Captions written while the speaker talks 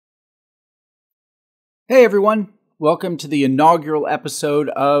Hey everyone, welcome to the inaugural episode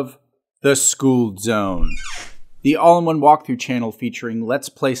of the Skooled Zone, the all-in-one walkthrough channel featuring Let's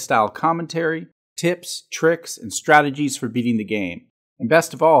Play style commentary, tips, tricks, and strategies for beating the game, and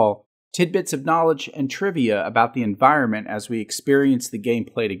best of all, tidbits of knowledge and trivia about the environment as we experience the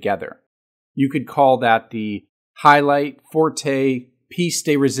gameplay together. You could call that the highlight, forte, piece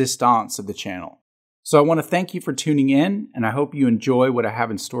de resistance of the channel. So I want to thank you for tuning in, and I hope you enjoy what I have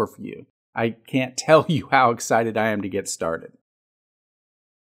in store for you. I can't tell you how excited I am to get started.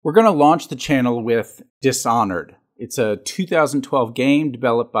 We're going to launch the channel with Dishonored. It's a 2012 game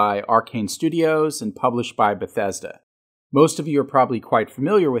developed by Arcane Studios and published by Bethesda. Most of you are probably quite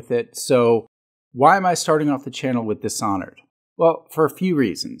familiar with it, so why am I starting off the channel with Dishonored? Well, for a few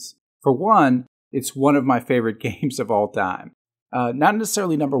reasons. For one, it's one of my favorite games of all time. Not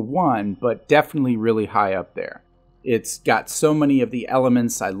necessarily number one, but definitely really high up there. It's got so many of the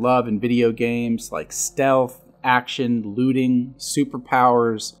elements I love in video games, like stealth, action, looting,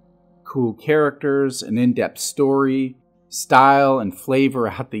 superpowers, cool characters, an in-depth story, style and flavor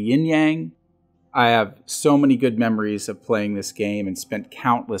out the yin-yang. I have so many good memories of playing this game and spent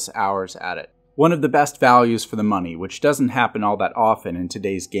countless hours at it. One of the best values for the money, which doesn't happen all that often in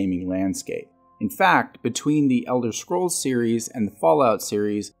today's gaming landscape. In fact, between the Elder Scrolls series and the Fallout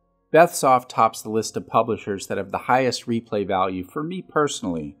series, Bethsoft tops the list of publishers that have the highest replay value for me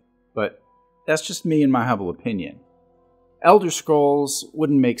personally, but that's just me and my humble opinion. Elder Scrolls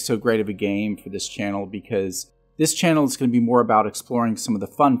wouldn't make so great of a game for this channel because this channel is going to be more about exploring some of the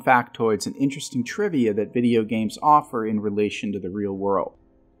fun factoids and interesting trivia that video games offer in relation to the real world.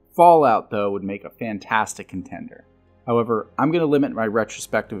 Fallout, though, would make a fantastic contender. However, I'm going to limit my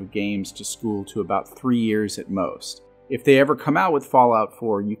retrospective of games to school to about 3 years at most. If they ever come out with Fallout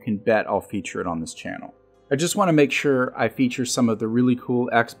 4, you can bet I'll feature it on this channel. I just want to make sure I feature some of the really cool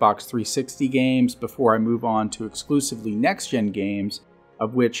Xbox 360 games before I move on to exclusively next-gen games,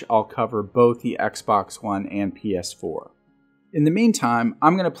 of which I'll cover both the Xbox One and PS4. In the meantime,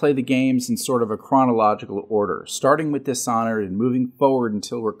 I'm going to play the games in sort of a chronological order, starting with Dishonored and moving forward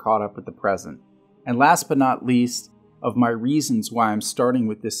until we're caught up with the present. And last but not least, of my reasons why I'm starting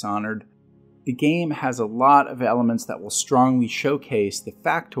with Dishonored, the game has a lot of elements that will strongly showcase the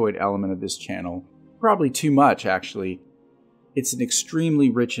factoid element of this channel. Probably too much, actually. It's an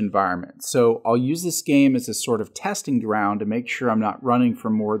extremely rich environment, so I'll use this game as a sort of testing ground to make sure I'm not running for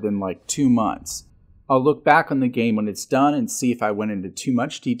more than like 2 months. I'll look back on the game when it's done and see if I went into too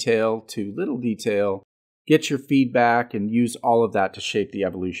much detail, too little detail, get your feedback, and use all of that to shape the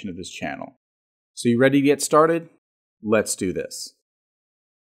evolution of this channel. So you ready to get started? Let's do this.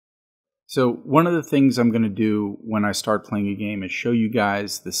 So one of the things I'm going to do when I start playing a game is show you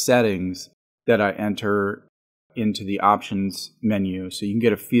guys the settings that I enter into the options menu so you can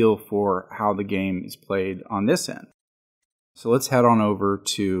get a feel for how the game is played on this end. So let's head on over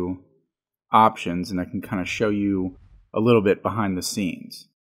to options and I can kind of show you a little bit behind the scenes.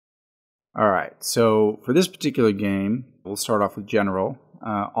 Alright, so for this particular game, we'll start off with general.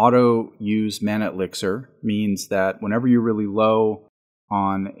 Auto use mana elixir means that whenever you're really low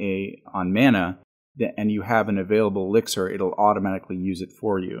on mana, and you have an available elixir, it'll automatically use it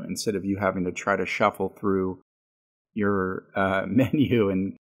for you instead of you having to try to shuffle through your menu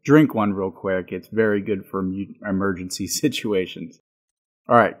and drink one real quick. It's very good for emergency situations.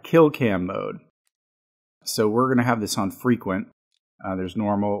 All right, kill cam mode. So we're going to have this on frequent. There's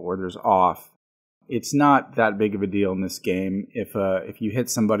normal or there's off. It's not that big of a deal in this game. If you hit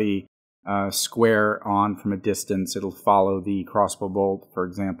somebody square on from a distance, it'll follow the crossbow bolt, for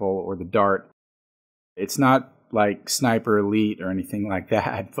example, or the dart. It's not like Sniper Elite or anything like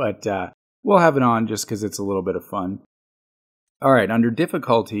that, but we'll have it on just because it's a little bit of fun. All right, under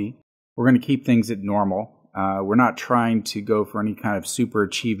difficulty, we're going to keep things at normal. We're not trying to go for any kind of super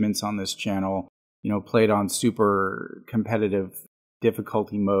achievements on this channel, played on super competitive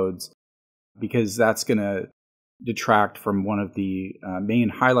difficulty modes, because that's going to detract from one of the main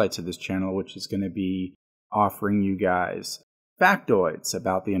highlights of this channel, which is going to be offering you guys factoids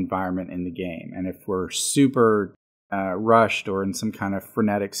about the environment in the game. And if we're super rushed or in some kind of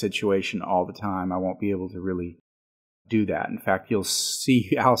frenetic situation all the time, I won't be able to really do that. In fact, you'll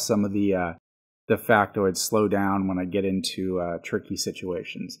see how some of the factoids slow down when I get into tricky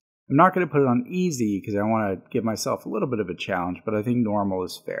situations. I'm not going to put it on easy because I want to give myself a little bit of a challenge, but I think normal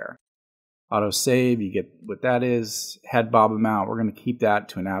is fair. Autosave, you get what that is. Head bob amount, we're going to keep that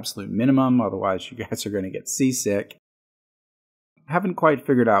to an absolute minimum, otherwise you guys are going to get seasick. I haven't quite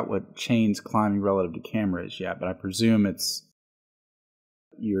figured out what chains climbing relative to camera is yet, but I presume it's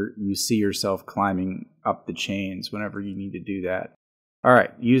you see yourself climbing up the chains whenever you need to do that. All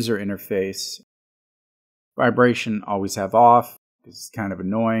right, user interface. Vibration, always have off. This is kind of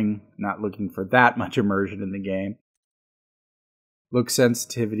annoying. Not looking for that much immersion in the game. Look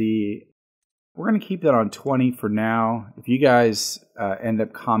sensitivity, we're going to keep that on 20 for now. If you guys end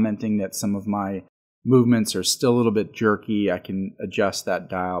up commenting that some of my movements are still a little bit jerky, I can adjust that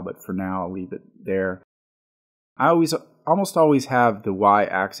dial, but for now I'll leave it there. I almost always have the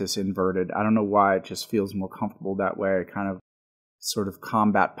y-axis inverted. I don't know why, it just feels more comfortable that way. Kind of sort of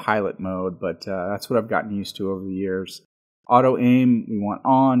combat pilot mode, but that's what I've gotten used to over the years. Auto aim we want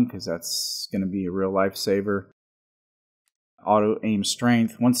on because that's going to be a real lifesaver. Auto aim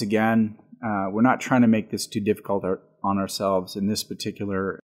strength, once again, we're not trying to make this too difficult on ourselves in this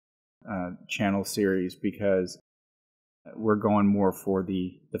particular channel series because we're going more for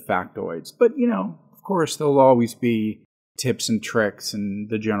the factoids. But, you know, of course, there'll always be tips and tricks and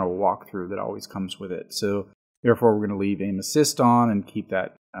the general walkthrough that always comes with it. So, therefore, we're going to leave aim assist on and keep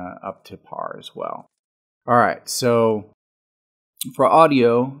that up to par as well. All right, so for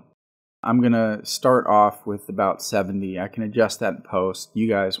audio, I'm going to start off with about 70. I can adjust that in post. You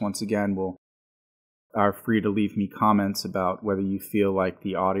guys, once again, are free to leave me comments about whether you feel like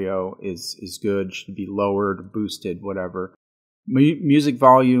the audio is good, should be lowered, boosted, whatever. Music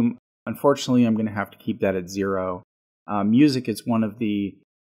volume, unfortunately, I'm going to have to keep that at 0. Music is one of the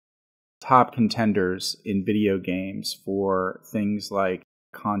top contenders in video games for things like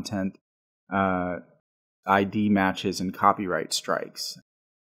content, ID matches, and copyright strikes.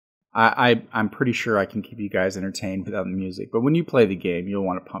 I'm pretty sure I can keep you guys entertained without the music, but when you play the game, you'll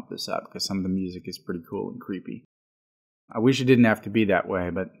want to pump this up because some of the music is pretty cool and creepy. I wish it didn't have to be that way,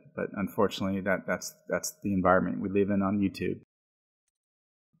 but unfortunately, that's the environment we live in on YouTube.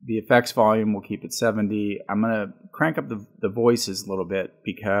 The effects volume we'll keep at 70. I'm going to crank up the voices a little bit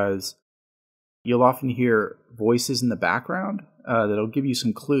because you'll often hear voices in the background that'll give you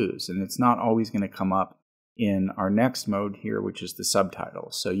some clues, and it's not always going to come up in our next mode here, which is the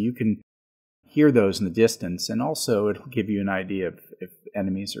subtitles. So you can hear those in the distance, and also it'll give you an idea if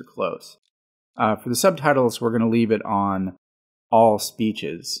enemies are close. For the subtitles, we're going to leave it on all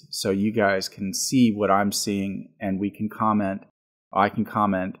speeches, so you guys can see what I'm seeing, and we can comment. I can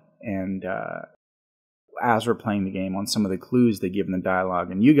comment, and as we're playing the game, on some of the clues they give in the dialogue,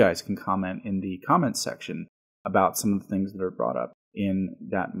 and you guys can comment in the comments section about some of the things that are brought up in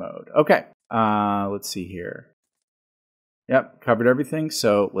that mode. Okay. Let's see here. Yep, covered everything,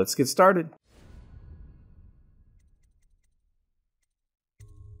 so let's get started.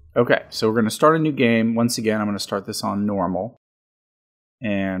 Okay, so we're going to start a new game. Once again, I'm going to start this on normal.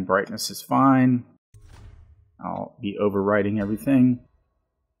 And brightness is fine. I'll be overwriting everything.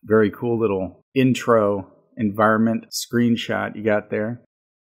 Very cool little intro environment screenshot you got there.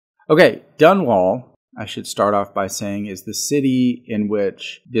 Okay, Dunwall, I should start off by saying, is the city in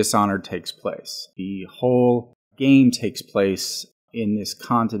which Dishonored takes place. The whole game takes place in this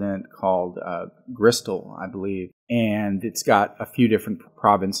continent called Bristol, I believe, and it's got a few different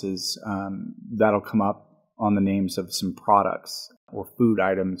provinces that'll come up on the names of some products or food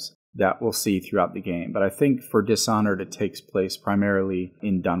items that we'll see throughout the game. But I think for Dishonored, it takes place primarily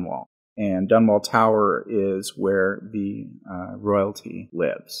in Dunwall. And Dunwall Tower is where the royalty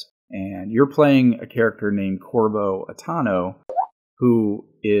lives. And you're playing a character named Corvo, who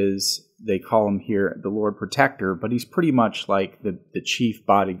is, they call him here, the Lord Protector, but he's pretty much like the chief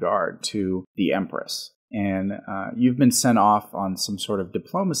bodyguard to the Empress. And you've been sent off on some sort of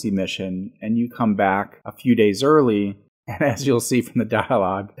diplomacy mission, and you come back a few days early, and as you'll see from the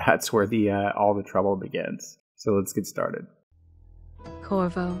dialogue, that's where all the trouble begins. So let's get started.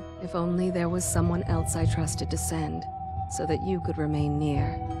 Corvo, if only there was someone else I trusted to send, so that you could remain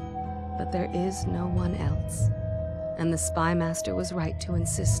near. But there is no one else, and the Spy Master was right to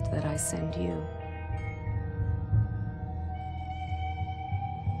insist that I send you.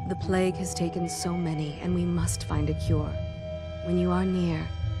 The plague has taken so many, and we must find a cure. When you are near,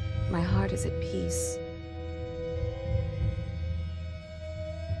 my heart is at peace.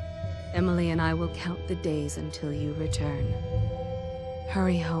 Emily and I will count the days until you return.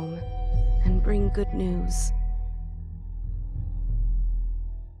 Hurry home, and bring good news.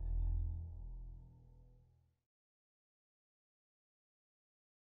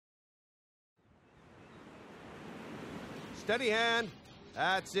 Steady hand.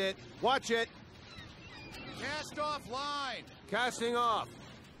 That's it. Watch it. Cast off line. Casting off.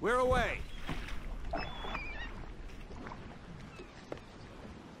 We're away.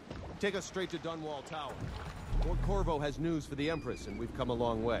 Take us straight to Dunwall Tower. Lord Corvo has news for the Empress, and we've come a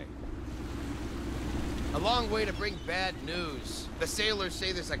long way. A long way to bring bad news. The sailors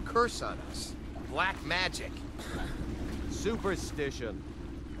say there's a curse on us. Black magic. Superstition.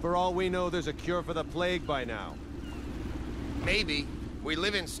 For all we know, there's a cure for the plague by now. Maybe. We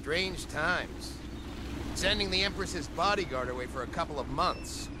live in strange times. Sending the Empress's bodyguard away for a couple of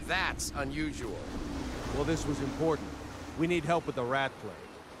months. That's unusual. Well, this was important. We need help with the rat plague.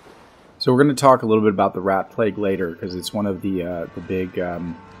 So we're going to talk a little bit about the rat plague later, because it's one of the big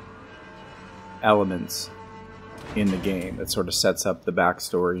elements in the game that sort of sets up the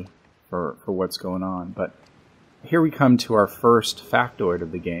backstory for what's going on. But here we come to our first factoid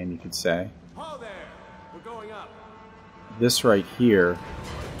of the game, you could say. Ho there! We're going up. This right here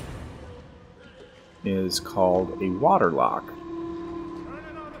is called a water lock. Turn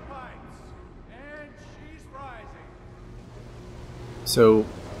it on the pipes. And she's rising. So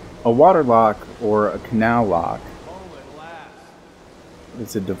a water lock, or a canal lock,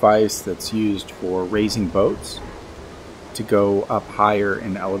 is a device that's used for raising boats to go up higher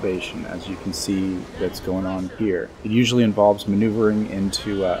in elevation, as you can see that's going on here. It usually involves maneuvering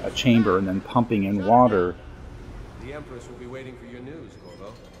into a chamber and then pumping in water, The Empress will be waiting for your news,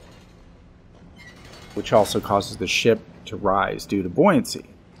 Corvo. which also causes the ship to rise due to buoyancy.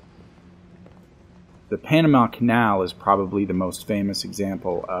 The Panama Canal is probably the most famous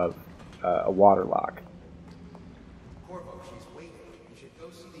example of a water lock. Corvo, she's waiting. You should go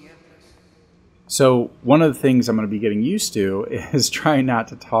see the Empress. So one of the things I'm going to be getting used to is trying not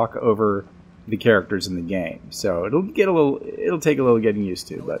to talk over the characters in the game. So it'll take a little getting used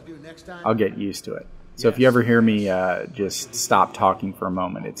to, but I'll get used to it. So if you ever hear me just stop talking for a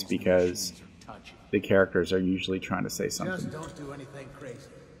moment, it's because the characters are usually trying to say something. Just don't do anything crazy.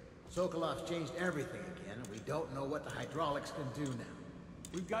 Sokolov's changed everything again, and we don't know what the hydraulics can do now.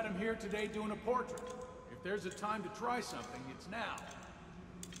 We've got him here today doing a portrait. If there's a time to try something, it's now.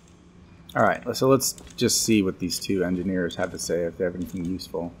 Alright, so let's just see what these two engineers have to say, if they have anything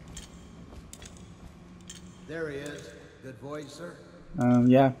useful. There he is. Good voyage, sir.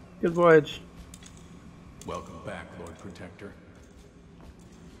 Yeah, good voyage. Welcome back, Lord Protector.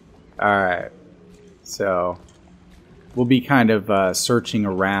 Alright, so we'll be kind of searching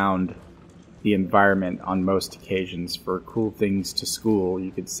around the environment on most occasions for cool things to school,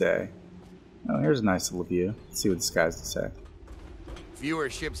 you could say. Oh, here's a nice little view. Let's see what this guy has to say. Fewer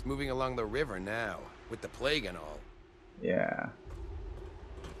ships moving along the river now, with the plague and all. Yeah.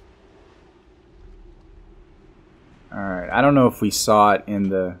 Alright, I don't know if we saw it in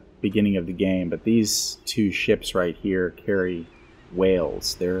the beginning of the game, but these two ships right here carry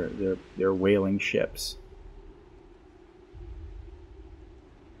whales. They're whaling ships.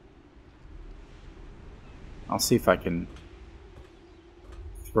 I'll see if I can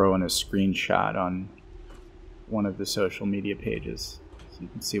throw in a screenshot on one of the social media pages so you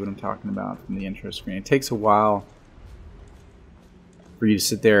can see what I'm talking about from the intro screen. It takes a while for you to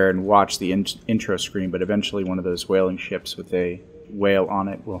sit there and watch the intro screen, but eventually one of those whaling ships with a whale on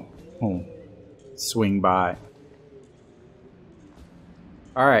it will swing by.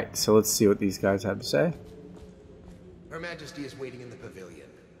 Alright, so let's see what these guys have to say. Her Majesty is waiting in the pavilion.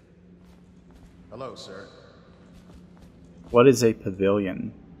 Hello, sir. What is a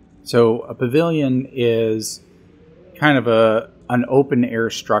pavilion? So a pavilion is kind of an open air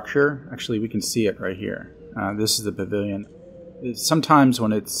structure. Actually, we can see it right here. This is the pavilion. Sometimes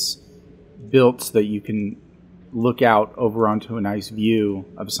when it's built so that you can look out over onto a nice view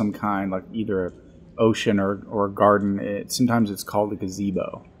of some kind, like either an ocean or a garden, sometimes it's called a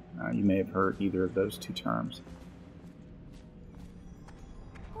gazebo. You may have heard either of those two terms.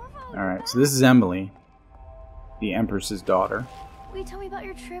 Alright, so this is Emily, the Empress's daughter. Will you tell me about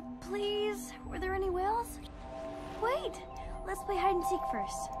your trip, please? Were there any whales? Wait! Let's play hide and seek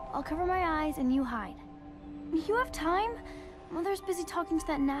first. I'll cover my eyes and you hide. You have time? Mother's busy talking to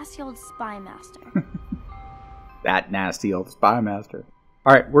that nasty old spy master. That nasty old spy master.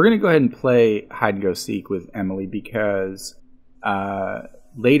 Alright, we're going to go ahead and play hide and go seek with Emily because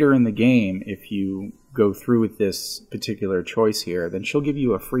later in the game, if you go through with this particular choice here, then she'll give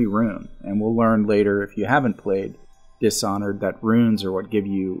you a free rune. And we'll learn later, if you haven't played Dishonored, that runes are what give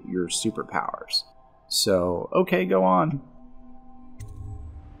you your superpowers. So, okay, go on.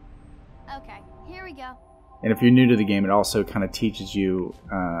 Okay, here we go. And if you're new to the game, it also kind of teaches you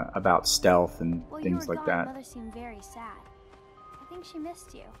about stealth and Well, things you were like gone, that. Mother seemed very sad. I think she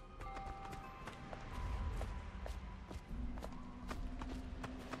missed you.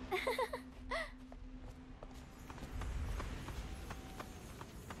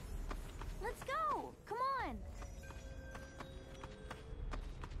 Let's go! Come on!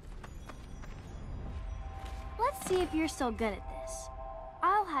 Let's see if you're still good at this.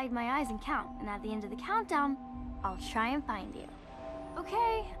 I'll hide my eyes and count, and at the end of the countdown, I'll try and find you.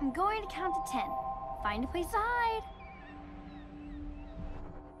 Okay, I'm going to count to 10. Find a place to hide.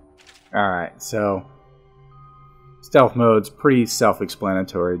 Alright, so stealth mode's pretty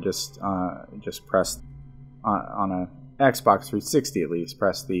self-explanatory. Just press on a Xbox 360 at least,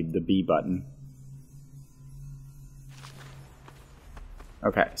 press the B button.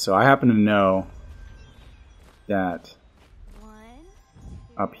 Okay, so I happen to know that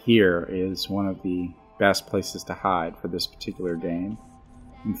up here is one of the best places to hide for this particular game.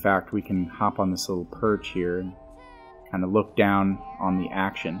 In fact, we can hop on this little perch here and kind of look down on the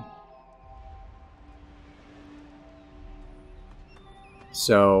action.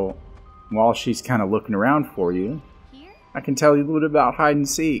 So, while she's kind of looking around for you, I can tell you a little bit about hide and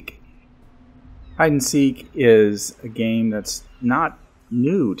seek. Hide and seek is a game that's not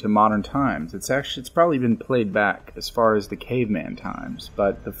new to modern times. It's probably been played back as far as the caveman times,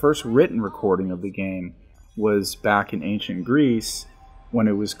 but the first written recording of the game was back in ancient Greece when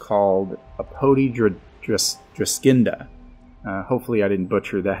it was called Apodidriskinda. Hopefully I didn't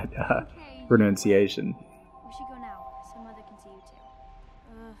butcher that pronunciation. We should go now, so Mother can see you too.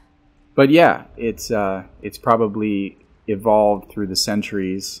 But yeah, it's probably evolved through the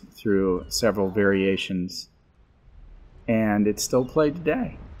centuries, through several variations, and it's still played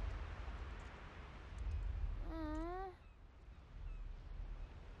today.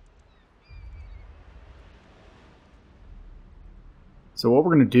 So what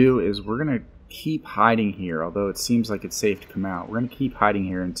we're going to do is we're going to keep hiding here, although it seems like it's safe to come out. We're going to keep hiding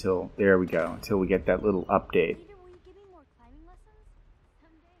here until, there we go, until we get that little update.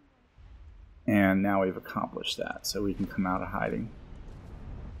 And now we've accomplished that, so we can come out of hiding.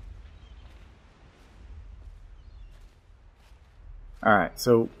 Alright,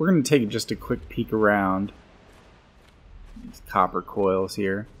 so we're going to take just a quick peek around these copper coils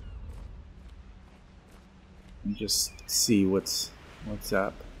here. And just see what's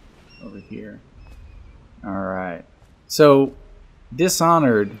up over here. Alright, so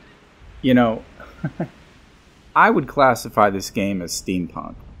Dishonored, you know, I would classify this game as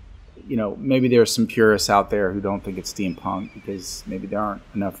steampunk. You know, maybe there's some purists out there who don't think it's steampunk because maybe there aren't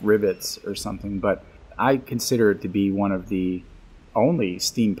enough rivets or something, but I consider it to be one of the only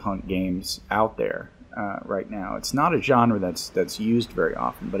steampunk games out there right now. It's not a genre that's used very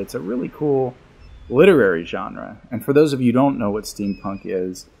often, but it's a really cool literary genre. And for those of you who don't know what steampunk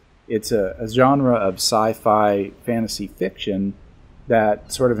is, it's a genre of sci-fi fantasy fiction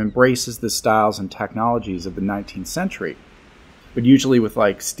that sort of embraces the styles and technologies of the 19th century, but usually with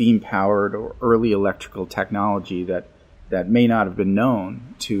like steam-powered or early electrical technology that may not have been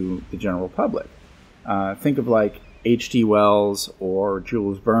known to the general public. Think of like H.G. Wells or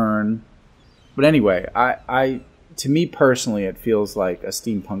Jules Verne. But anyway, to me personally, it feels like a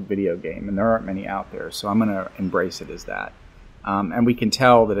steampunk video game, and there aren't many out there, so I'm going to embrace it as that. And we can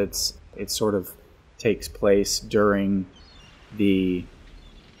tell that it sort of takes place during the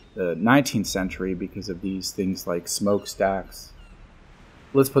 19th century because of these things like smokestacks.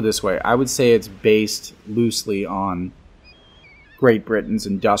 Let's put it this way. I would say it's based loosely on Great Britain's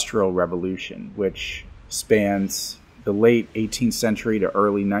Industrial Revolution, which spans the late 18th century to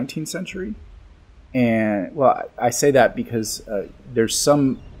early 19th century. And, well, I say that because there's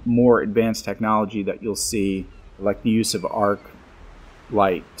some more advanced technology that you'll see, like the use of arc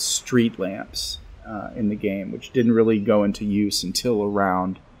light street lamps in the game, which didn't really go into use until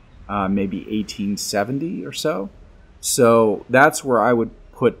around maybe 1870 or so. So that's where I would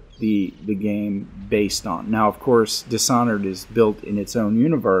put the game based on. Now, of course, Dishonored is built in its own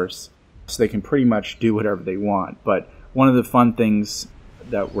universe, so they can pretty much do whatever they want. But one of the fun things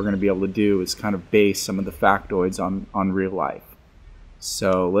that we're going to be able to do is kind of base some of the factoids on real life.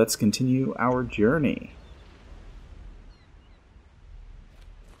 So let's continue our journey.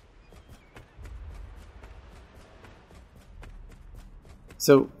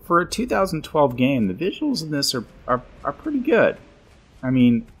 So for a 2012 game, the visuals in this are pretty good. I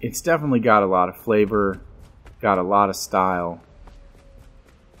mean, it's definitely got a lot of flavor, got a lot of style.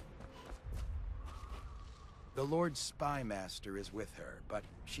 The Lord Spy Master is with her, but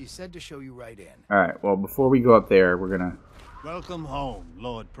she said to show you right in. Alright, well, before we go up there, we're gonna... Welcome home,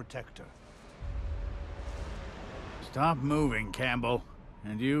 Lord Protector. Stop moving, Campbell.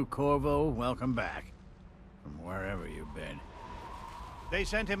 And you, Corvo, welcome back. From wherever you've been. They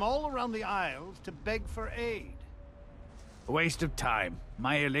sent him all around the Isles to beg for aid. A waste of time.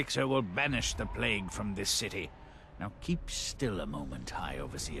 My elixir will banish the plague from this city. Now keep still a moment, High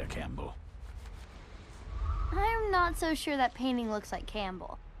Overseer Campbell. I'm not so sure that painting looks like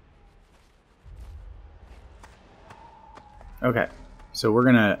Campbell. Okay, so we're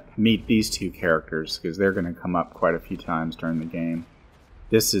gonna meet these two characters because they're gonna come up quite a few times during the game.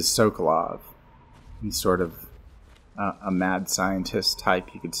 This is Sokolov. He's sort of a mad scientist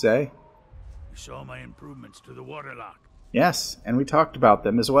type, you could say. You saw my improvements to the waterlock. Yes, and we talked about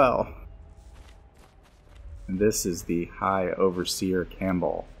them as well. And this is the High Overseer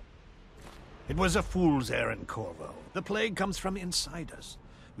Campbell. It was a fool's errand, Corvo. The plague comes from inside us.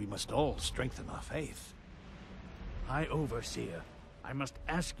 We must all strengthen our faith. High Overseer, I must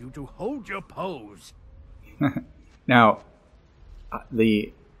ask you to hold your pose. Now,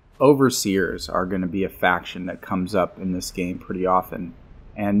 the Overseers are going to be a faction that comes up in this game pretty often.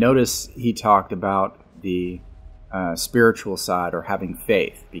 And notice he talked about the spiritual side, or having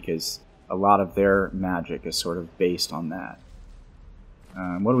faith, because a lot of their magic is sort of based on that.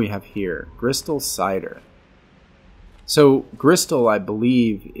 What do we have here? Bristol cider. So Bristol, I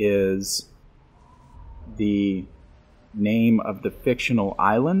believe, is the name of the fictional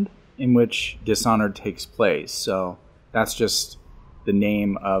island in which Dishonored takes place. So that's just the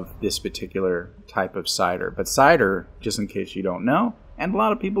name of this particular type of cider. But cider, just in case you don't know, and a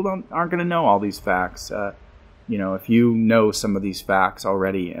lot of people aren't going to know all these facts. You know, if you know some of these facts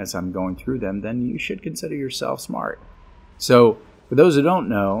already as I'm going through them, then you should consider yourself smart. So, for those who don't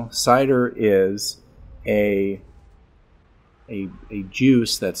know, cider is a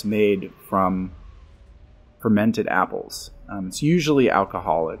juice that's made from fermented apples. It's usually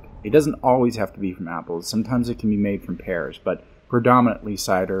alcoholic. It doesn't always have to be from apples. Sometimes it can be made from pears, but predominantly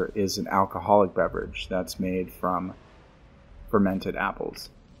cider is an alcoholic beverage that's made from fermented apples.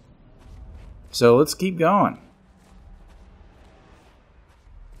 So let's keep going.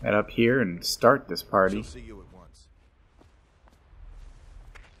 Head up here and start this party. She'll see you at once.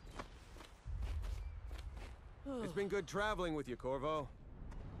 It's been good traveling with you, Corvo.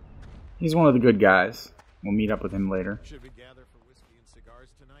 He's one of the good guys. We'll meet up with him later. Should we gather for whiskey and cigars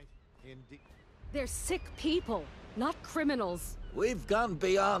tonight? Indeed. They're sick people, not criminals. We've gone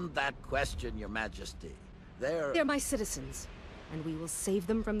beyond that question, Your Majesty. They're my citizens, and we will save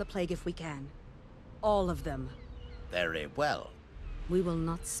them from the plague if we can. All of them. Very well. We will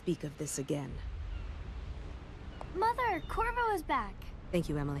not speak of this again. Mother, Corvo is back. Thank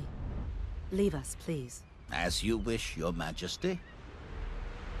you, Emily. Leave us, please. As you wish, Your Majesty.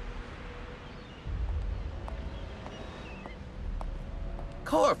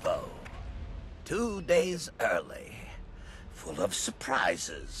 Corvo. 2 days early. Full of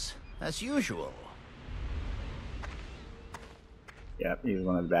surprises, as usual. Yep, he's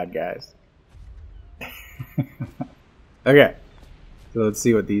one of the bad guys. Okay, so let's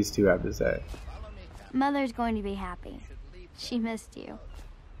see what these two have to say. Mother's going to be happy. She missed you.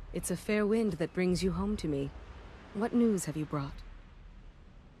 It's a fair wind that brings you home to me. What news have you brought?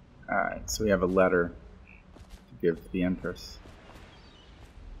 Alright, so we have a letter to give to the Empress.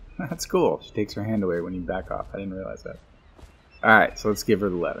 That's cool. She takes her hand away when you back off. I didn't realize that. Alright, so let's give her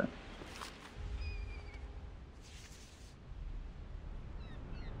the letter.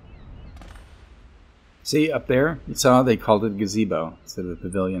 See, up there, you saw they called it gazebo instead of the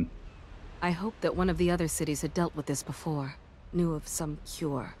pavilion. I hope that one of the other cities had dealt with this before, knew of some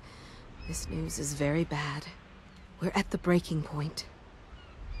cure. This news is very bad. We're at the breaking point.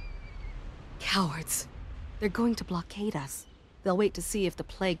 Cowards. They're going to blockade us. They'll wait to see if the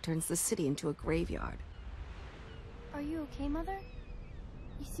plague turns the city into a graveyard. Are you okay, Mother?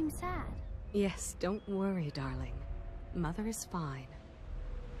 You seem sad. Yes, don't worry, darling. Mother is fine.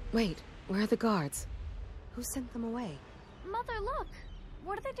 Wait, where are the guards? Who sent them away? Mother, look!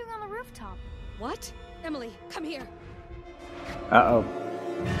 What are they doing on the rooftop? What? Emily, come here! Uh-oh.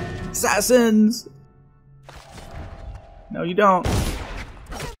 Assassins! No, you don't.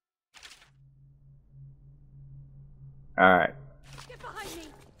 Alright. Get behind me!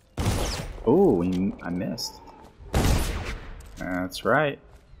 Oh, I missed. That's right.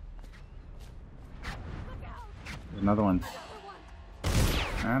 There's another one.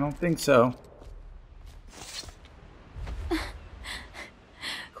 I don't think so.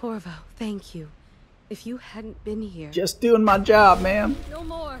 Corvo, thank you. If you hadn't been here... Just doing my job, man. No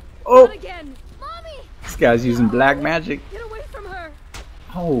more. Oh! Not again. Mommy! This guy's using black magic. Get away from her!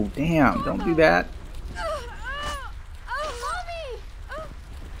 Oh, damn. Don't do that. Mommy!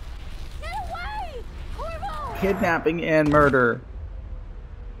 Get away! Corvo! Kidnapping and murder.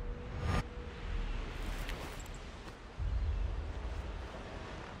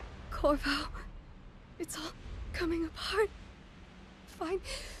 Corvo, it's all coming apart.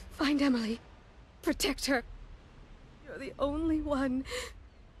 Find Emily. Protect her. You're the only one.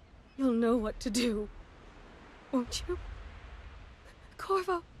 You'll know what to do. Won't you?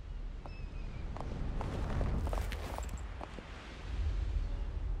 Corvo.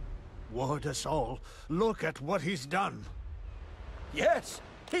 Ward us all. Look at what he's done. Yes,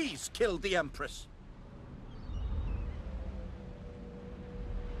 he's killed the Empress.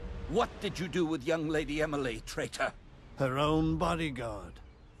 What did you do with young Lady Emily, traitor? Her own bodyguard.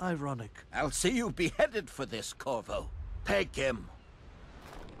 Ironic. I'll see you beheaded for this, Corvo. Take him.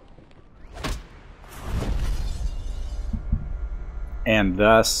 And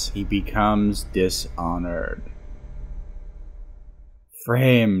thus he becomes dishonored.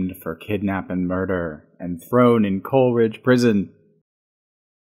 Framed for kidnap and murder, and thrown in Coleridge prison.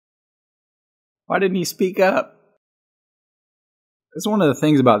 Why didn't he speak up? That's one of the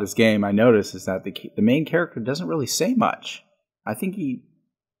things about this game I noticed is that the main character doesn't really say much. I'm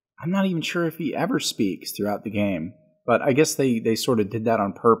not even sure if he ever speaks throughout the game. But I guess they sort of did that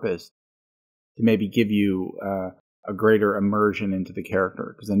on purpose to maybe give you a greater immersion into the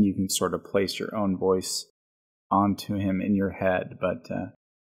character, because then you can sort of place your own voice onto him in your head. But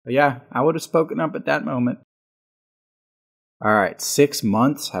yeah, I would have spoken up at that moment. All right, 6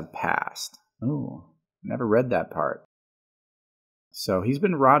 months have passed. Oh, never read that part. So he's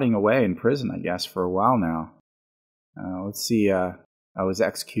been rotting away in prison, I guess, for a while now. Let's see. His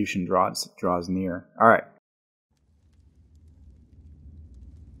execution draws near. All right.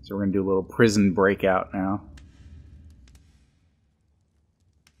 So we're going to do a little prison breakout now.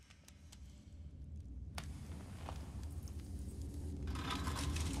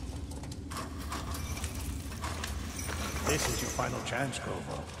 This is your final chance,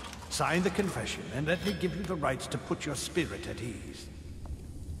 Corvo. Sign the confession, and let me give you the rights to put your spirit at ease.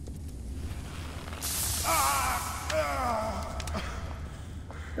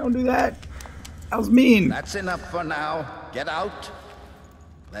 Don't do that. That was mean. That's enough for now. Get out.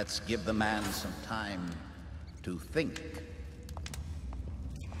 Let's give the man some time to think.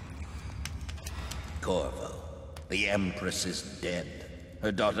 Corvo, the Empress is dead.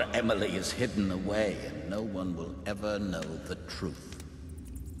 Her daughter Emily is hidden away, and no one will ever know the truth.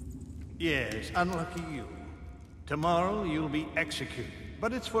 Yes, unlucky you. Tomorrow you'll be executed,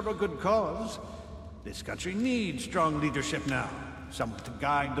 but it's for a good cause. This country needs strong leadership now, someone to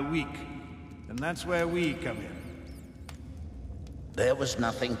guide the weak, and that's where we come in. There was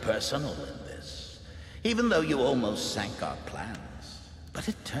nothing personal in this, even though you almost sank our plans. But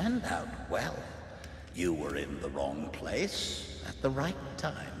it turned out well. You were in the wrong place at the right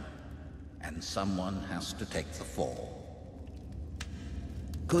time, and someone has to take the fall.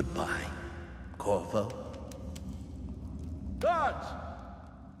 Goodbye, Corvo. Guards!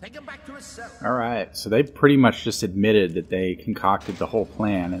 Take him back to his cell. All right, so they pretty much just admitted that they concocted the whole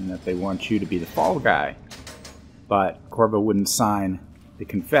plan and that they want you to be the fall guy. But Corvo wouldn't sign the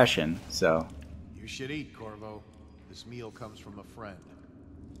confession, so... You should eat, Corvo. This meal comes from a friend.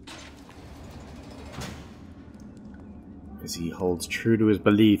 Because he holds true to his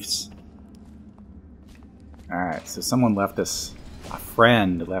beliefs. Alright, so someone left us... A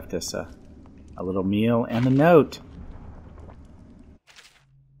friend left us a little meal and a note.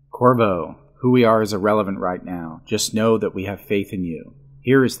 Corvo, who we are is irrelevant right now. Just know that we have faith in you.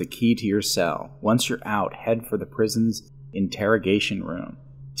 Here is the key to your cell. Once you're out, head for the prison's interrogation room.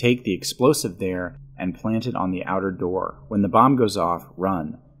 Take the explosive there and plant it on the outer door. When the bomb goes off,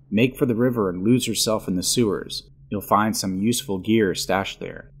 run. Make for the river and lose yourself in the sewers. You'll find some useful gear stashed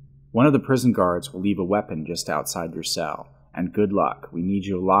there. One of the prison guards will leave a weapon just outside your cell. And good luck. We need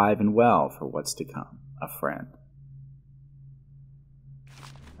you alive and well for what's to come. A friend.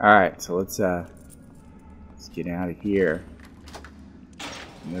 Alright, so let's get out of here.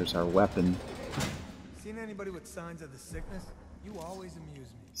 And there's our weapon. Seen anybody with signs of the sickness? You always amuse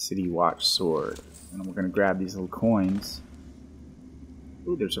me. City Watch sword. And we're gonna grab these little coins.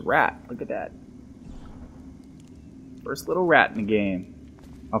 Ooh, there's a rat. Look at that. First little rat in the game.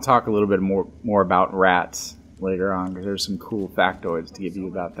 I'll talk a little bit more about rats later on, because there's some cool factoids to give you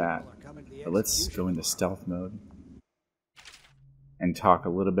about that. But let's go into stealth mode and talk a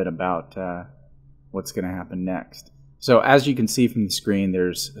little bit about what's going to happen next. So as you can see from the screen,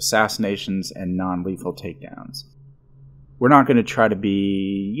 there's assassinations and non-lethal takedowns. We're not going to try to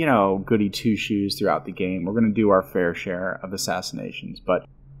be, goody two-shoes throughout the game. We're going to do our fair share of assassinations, but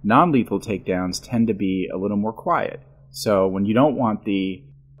non-lethal takedowns tend to be a little more quiet. So when you don't want the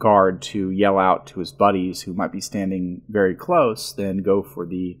guard to yell out to his buddies who might be standing very close, then go for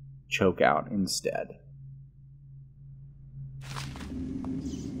the choke out instead.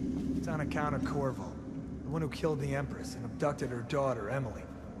 It's on account of Corvo, the one who killed the Empress and abducted her daughter, Emily.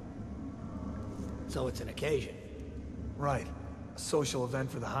 So it's an occasion. Right. A social event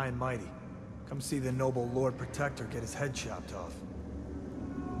for the high and mighty. Come see the noble Lord Protector get his head chopped off.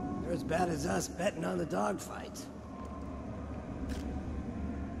 They're as bad as us betting on the dogfights.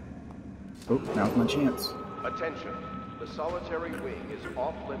 Oh, now's my chance. Attention. The solitary wing is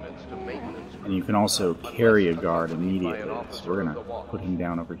off limits to maintenance. And you can also carry a guard immediately. So we're going to put him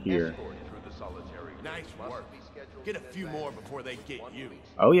down over here. Nice work. Get a few more before they get you.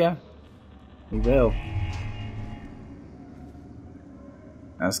 Oh yeah, we will.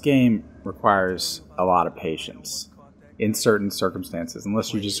 Now, this game requires a lot of patience in certain circumstances,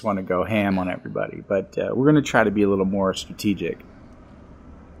 unless you just want to go ham on everybody. But we're going to try to be a little more strategic.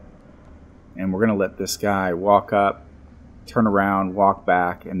 And we're going to let this guy walk up, turn around, walk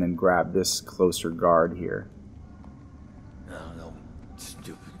back, and then grab this closer guard here. No,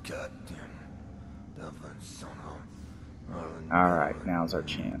 stupid goddamn. Alright, now's our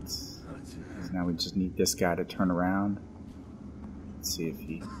chance. So now we just need this guy to turn around. Let's see if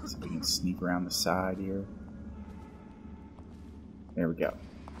we can sneak around the side here. There we go.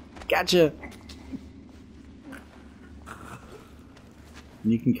 Gotcha!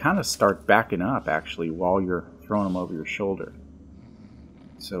 And you can kind of start backing up, actually, while you're throwing him over your shoulder.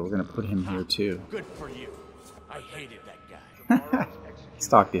 So we're going to put him here, too. Good for you. I hated that guy. Let's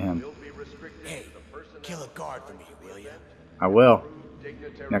talk to him. Hey, kill a guard for me, will ya? I will.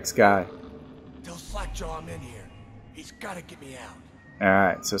 Next guy. Tell Slackjaw I'm in here. He's got to get me out.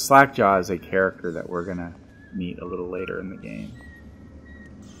 Alright, so Slackjaw is a character that we're going to meet a little later in the game.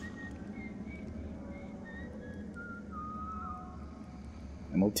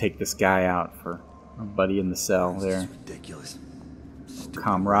 And we'll take this guy out for our buddy in the cell there. Ridiculous.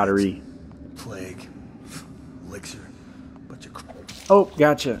 Camaraderie. Plague. Elixir. Bunch of Oh,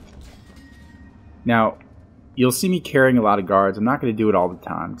 gotcha. Now, you'll see me carrying a lot of guards. I'm not going to do it all the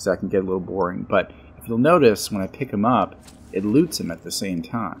time because that can get a little boring. But if you'll notice, when I pick him up, it loots him at the same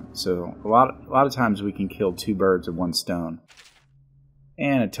time. So a lot of times we can kill two birds with one stone.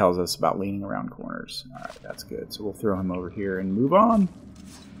 And it tells us about leaning around corners. Alright, that's good. So we'll throw him over here and move on.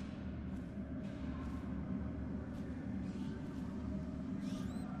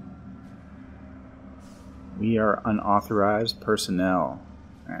 We are unauthorized personnel.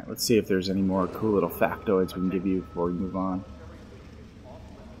 Alright, let's see if there's any more cool little factoids we can give you before we move on.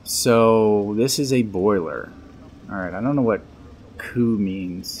 So, this is a boiler. Alright, I don't know what Q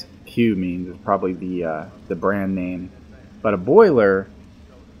means. Q means is probably the brand name. But a boiler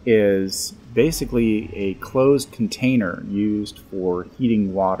is basically a closed container used for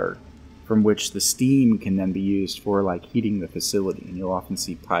heating water, from which the steam can then be used for like heating the facility. And you'll often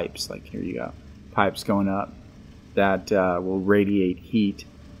see pipes, like here you go, pipes going up that will radiate heat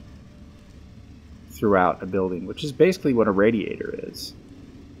throughout a building, which is basically what a radiator is.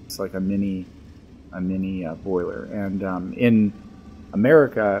 It's like a mini boiler. And in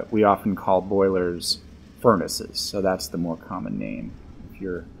America, we often call boilers furnaces, so that's the more common name if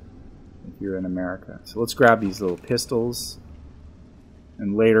you're in America. So let's grab these little pistols,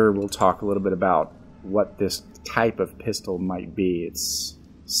 and later we'll talk a little bit about what this type of pistol might be. It's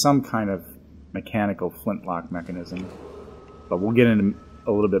some kind of mechanical flintlock mechanism, but we'll get into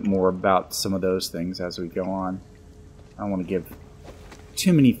a little bit more about some of those things as we go on. I don't want to give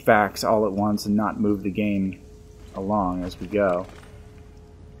too many facts all at once and not move the game along as we go.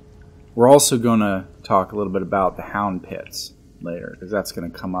 We're also going to talk a little bit about the hound pits later, because that's going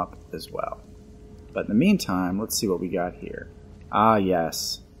to come up as well. But in the meantime, let's see what we got here. Ah,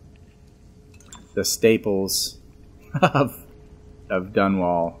 yes. The staples of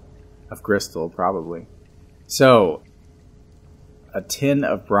Dunwall, of Bristol, probably. So, a tin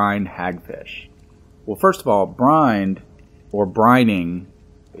of brined hagfish. Well, first of all, brined, or brining,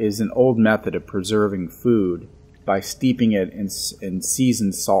 is an old method of preserving food by steeping it in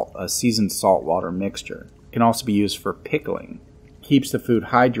seasoned saltwater mixture. It can also be used for pickling. Keeps the food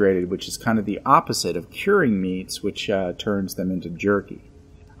hydrated, which is kind of the opposite of curing meats, which turns them into jerky.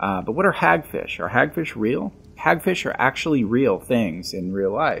 But what are hagfish? Are hagfish real? Hagfish are actually real things in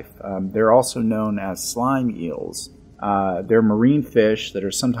real life. They're also known as slime eels. They're marine fish that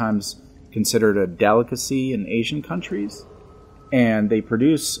are sometimes considered a delicacy in Asian countries. And they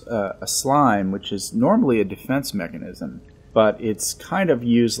produce a slime, which is normally a defense mechanism, but it's kind of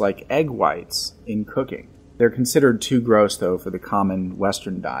used like egg whites in cooking. They're considered too gross, though, for the common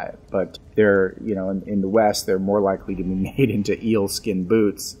Western diet, but they're, you know, in the West, they're more likely to be made into eel skin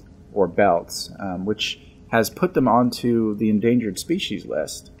boots or belts, which has put them onto the endangered species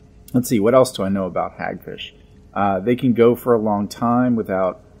list. Let's see, what else do I know about hagfish? They can go for a long time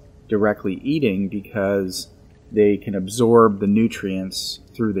without directly eating because they can absorb the nutrients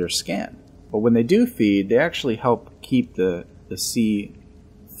through their skin. But when they do feed, they actually help keep the sea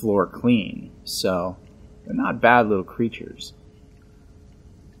floor clean. So they're not bad little creatures.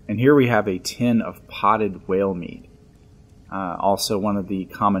 And here we have a tin of potted whale meat. Also one of the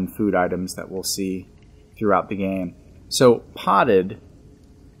common food items that we'll see throughout the game. So potted,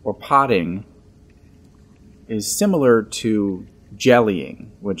 or potting, is similar to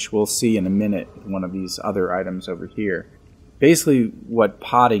jellying, which we'll see in a minute in one of these other items over here. Basically, what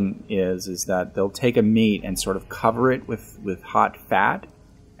potting is that they'll take a meat and sort of cover it with hot fat,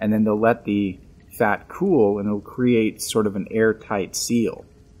 and then they'll let the fat cool, and it'll create sort of an airtight seal.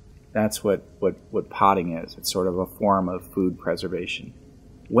 That's what potting is. It's sort of a form of food preservation.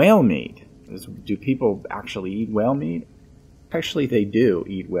 Whale meat. Do people actually eat whale meat? Actually, they do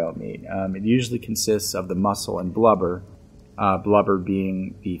eat whale meat. It usually consists of the muscle and blubber, blubber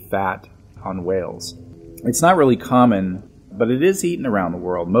being the fat on whales. It's not really common, but it is eaten around the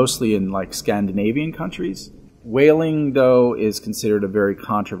world, mostly in like Scandinavian countries. Whaling, though, is considered a very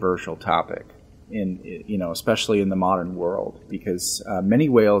controversial topic, especially in the modern world, because many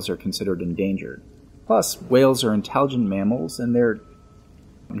whales are considered endangered. Plus, whales are intelligent mammals, and they're,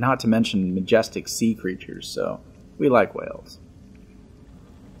 not to mention, majestic sea creatures, so we like whales.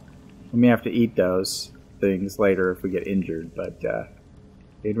 We may have to eat those things later if we get injured, but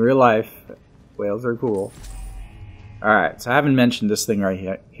in real life, whales are cool. Alright, so I haven't mentioned this thing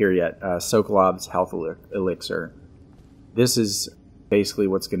right here yet, Sokolov's Health Elixir. This is basically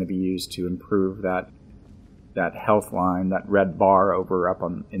what's going to be used to improve that health line, that red bar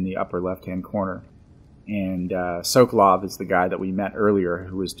in the upper left-hand corner. And Sokolov is the guy that we met earlier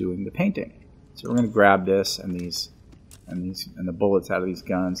who was doing the painting. So we're going to grab this and the bullets out of these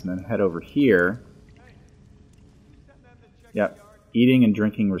guns, and then head over here. Yep, eating and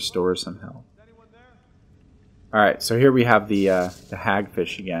drinking restores some health. Alright, so here we have the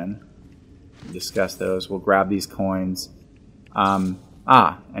hagfish again. We'll discuss those. We'll grab these coins. And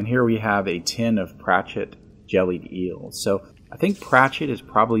here we have a tin of Pratchett jellied eels. So I think Pratchett is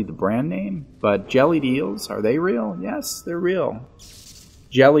probably the brand name, but jellied eels, are they real? Yes, they're real.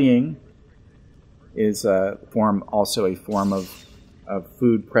 Jellying is also a form of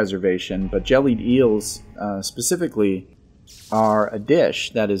food preservation, but jellied eels specifically are a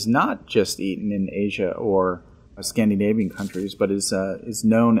dish that is not just eaten in Asia or Scandinavian countries, but is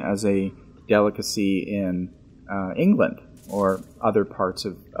known as a delicacy in England or other parts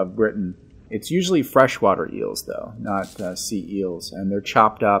of Britain. It's usually freshwater eels, though, not sea eels, and they're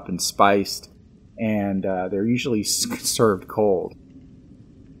chopped up and spiced, and they're usually served cold.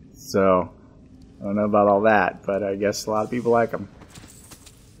 So, I don't know about all that, but I guess a lot of people like them.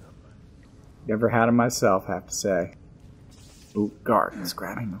 Never had them myself, I have to say. Ooh, guard, let's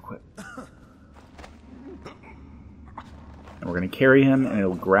grab him real quick. And we're going to carry him, and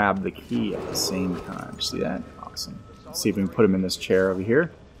it'll grab the key at the same time. See that? Awesome. Let's see if we can put him in this chair over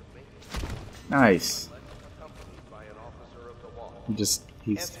here. Nice.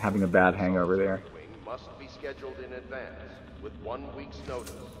 He's having a bad hangover there. Must be scheduled in advance with 1 week's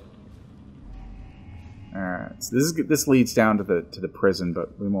notice. Alright, so this leads down to the prison,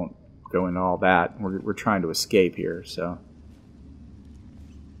 but we won't go into all that. We're trying to escape here, so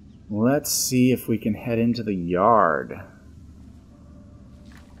let's see if we can head into the yard.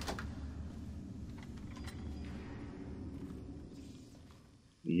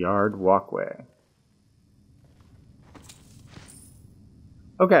 The yard walkway.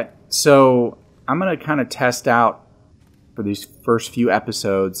 Okay, so I'm going to kind of test out for these first few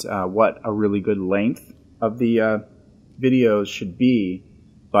episodes what a really good length of the videos should be,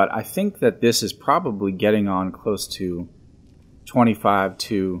 but I think that this is probably getting on close to 25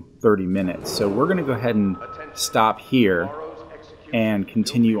 to 30 minutes. So we're going to go ahead and stop here and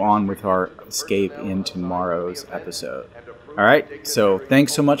continue on with our escape in tomorrow's episode. Alright, so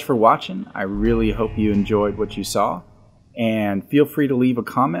thanks so much for watching. I really hope you enjoyed what you saw, and feel free to leave a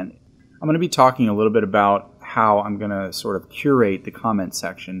comment. I'm going to be talking a little bit about how I'm going to sort of curate the comment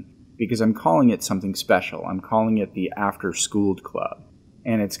section, because I'm calling it something special. I'm calling it the After Skooled Club.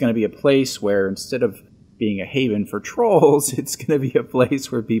 And it's going to be a place where, instead of being a haven for trolls, it's going to be a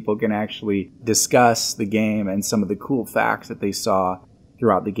place where people can actually discuss the game and some of the cool facts that they saw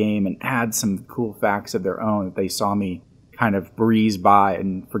throughout the game, and add some cool facts of their own that they saw me kind of breeze by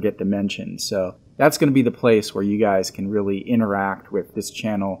and forget to mention. So that's going to be the place where you guys can really interact with this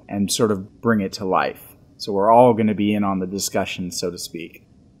channel and sort of bring it to life. So we're all going to be in on the discussion, so to speak.